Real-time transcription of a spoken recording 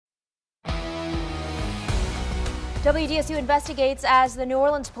WDSU investigates as the New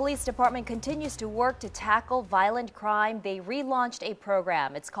Orleans Police Department continues to work to tackle violent crime. They relaunched a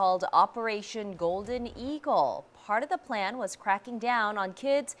program. It's called Operation Golden Eagle. Part of the plan was cracking down on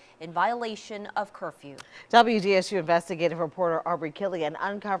kids in violation of curfew. WDSU investigative reporter Aubrey Killian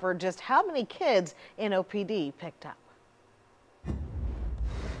uncovered just how many kids NOPD picked up.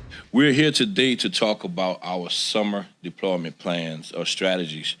 We're here today to talk about our summer deployment plans or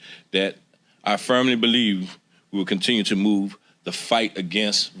strategies that I firmly believe will continue to move the fight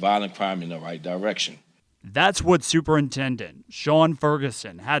against violent crime in the right direction. That's what Superintendent Sean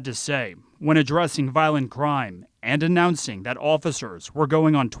Ferguson had to say when addressing violent crime and announcing that officers were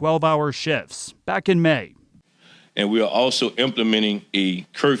going on 12-hour shifts back in May. And we are also implementing a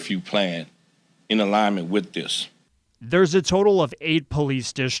curfew plan in alignment with this. There's a total of 8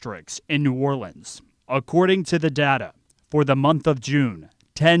 police districts in New Orleans. According to the data, for the month of June,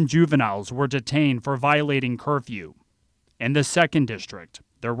 10 juveniles were detained for violating curfew. In the 2nd District,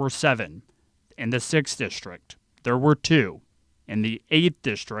 there were 7. In the 6th District, there were 2. In the 8th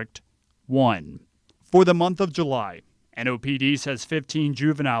District, 1. For the month of July, NOPD says 15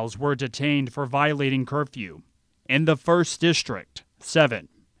 juveniles were detained for violating curfew. In the 1st District, 7.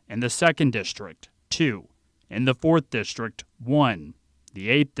 In the 2nd District, 2. In the 4th District, 1. The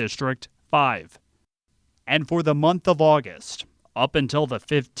 8th District, 5. And for the month of August, up until the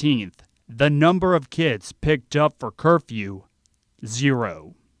 15th, the number of kids picked up for curfew,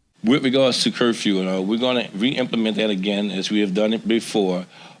 0. With regards to curfew, we're going to re-implement that again as we have done it before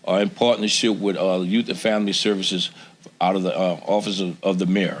in partnership with Youth and Family Services out of the Office of the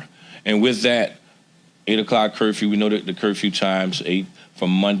Mayor. And with that, 8 o'clock curfew, we know that the curfew times 8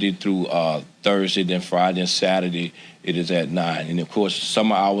 from Monday through Thursday, then Friday and Saturday, it is at 9. And of course,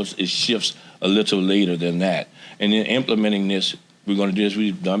 summer hours, it shifts a little later than that. And in implementing this, we're going to do as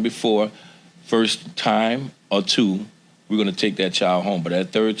we've done before. First time or two, we're going to take that child home. But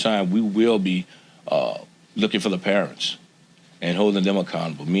at third time, we will be looking for the parents and holding them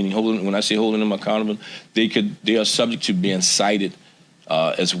accountable. Meaning, when I say holding them accountable, they are subject to being cited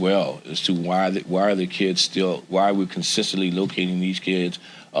as well as to why are the kids still, why we're consistently locating these kids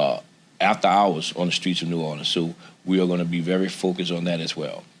after hours on the streets of New Orleans. So we are going to be very focused on that as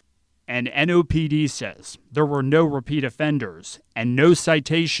well. And NOPD says there were no repeat offenders and no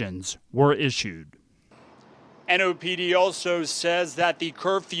citations were issued. NOPD also says that the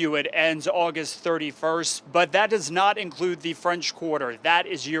curfew, it ends August 31st, but that does not include the French Quarter. That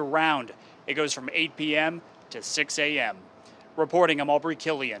is year-round. It goes from 8 p.m. to 6 a.m. Reporting, I'm Aubrey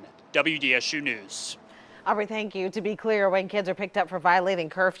Killian, WDSU News. Aubrey, thank you. To be clear, when kids are picked up for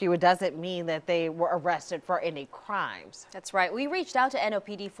violating curfew, it doesn't mean that they were arrested for any crimes. That's right. We reached out to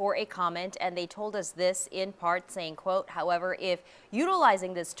NOPD for a comment, and they told us this in part, saying, quote, however, if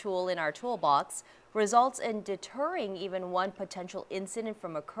utilizing this tool in our toolbox results in deterring even one potential incident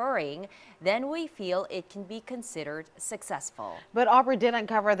from occurring, then we feel it can be considered successful. But Aubrey did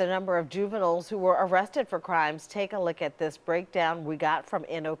uncover the number of juveniles who were arrested for crimes. Take a look at this breakdown we got from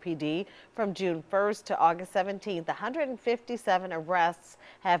NOPD. From June 1st to August 17th, 157 arrests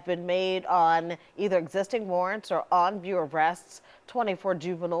have been made on either existing warrants or on-view arrests. 24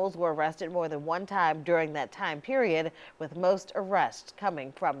 juveniles were arrested more than one time during that time period, with most arrests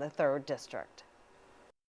coming from the 3rd District.